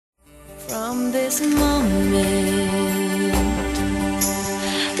From this moment,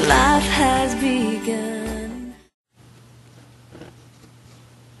 life has begun.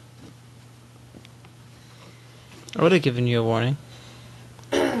 I would have given you a warning.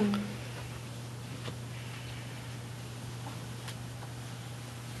 I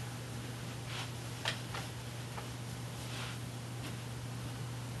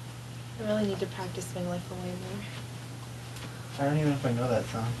really need to practice My Life Away more. I don't even know if I know that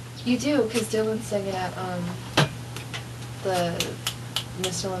song. You do, because Dylan sang it at the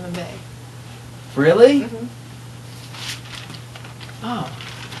Mr. Lemon Bay. Really? Mm-hmm. Oh,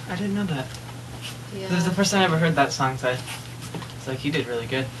 I didn't know that. Yeah. This is the first time I ever heard that song, so it's like, you did really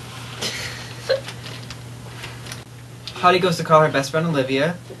good. Hottie goes to call her best friend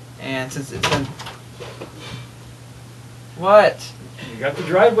Olivia, and since it's been... What? You got the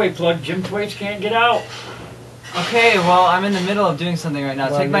driveway plugged. Jim Thwaites can't get out. Okay, well, I'm in the middle of doing something right now.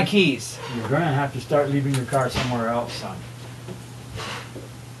 Well, Take my keys. You're going to have to start leaving your car somewhere else, son.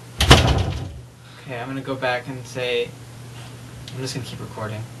 Okay, I'm gonna go back and say... I'm just gonna keep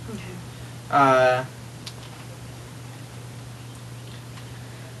recording. Okay.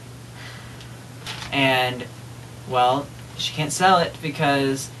 And, well, she can't sell it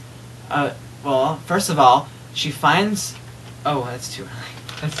because, well, first of all, she finds... Oh, that's too early.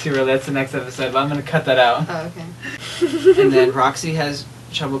 That's too early. That's the next episode, but I'm gonna cut that out. Oh, okay. And then Roxy has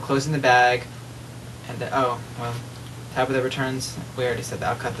trouble closing the bag. And then, oh, well, Tabitha returns. We already said that.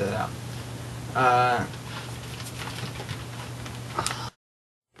 I'll cut that out.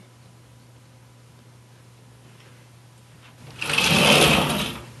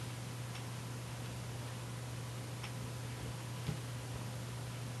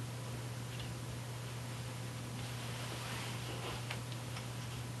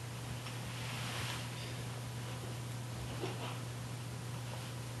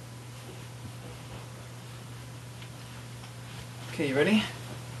 Okay, you ready?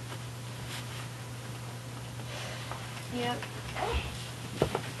 Yep.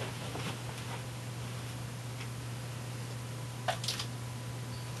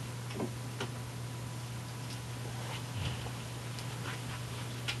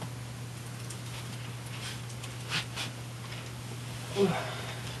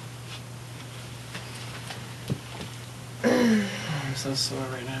 I'm so sore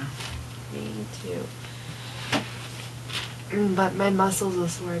right now. Me too. But my muscles are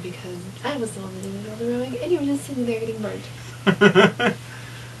sore because I was the one that did all the rowing and you were just sitting there getting burnt.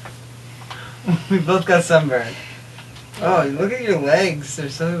 We both got sunburned. Oh, look at your legs. They're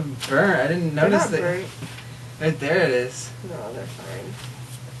so burnt. I didn't notice that. Burnt. Right there it is. No, they're fine.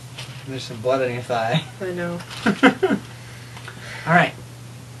 There's some blood on your thigh. I know. Alright.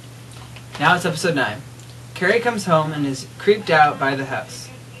 Now it's episode 9. Carrie comes home and is creeped out by the house.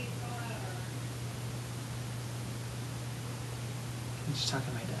 I'm just talking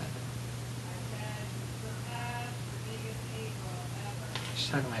to my dad. She's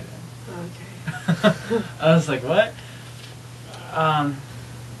talking to my dad. Okay. I was like, what?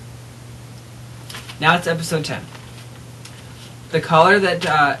 Now it's episode 10. The caller that,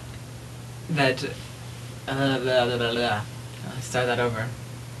 I'll start that over.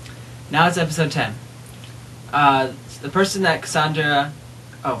 Now it's episode 10. The person that Cassandra...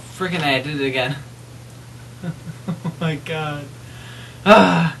 Oh, freaking A, I did it again. Oh my god.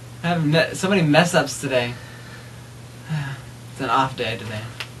 I have so many mess-ups today. It's an off day today.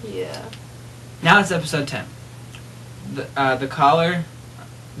 Yeah. Now it's episode 10. The caller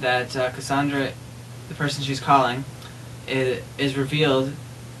that Cassandra, the person she's calling, is revealed.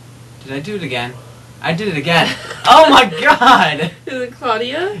 Did I do it again? I did it again. Oh my god! Is it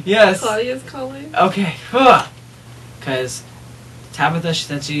Claudia? Yes. Claudia's calling? Okay. Because Tabitha,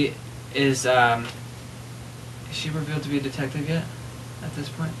 since she is she revealed to be a detective yet? At this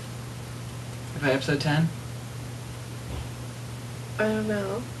point? By episode 10? I don't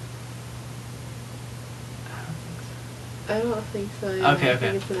know. I don't think so. I don't think so. Yeah. Okay, I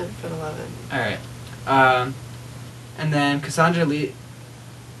okay. think it's in episode 11. Alright. And then Cassandra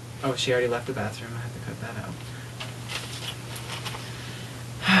Oh, she already left the bathroom. I have to cut that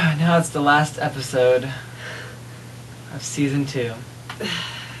out. Now it's the last episode of season 2.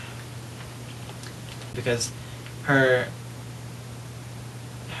 Because her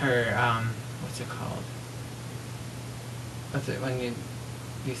what's it called? What's it when you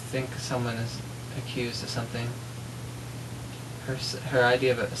think someone is accused of something? Her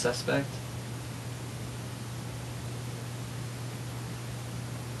idea of a suspect.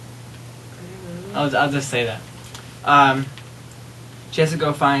 I'll just say that. She has to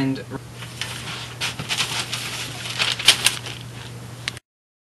go find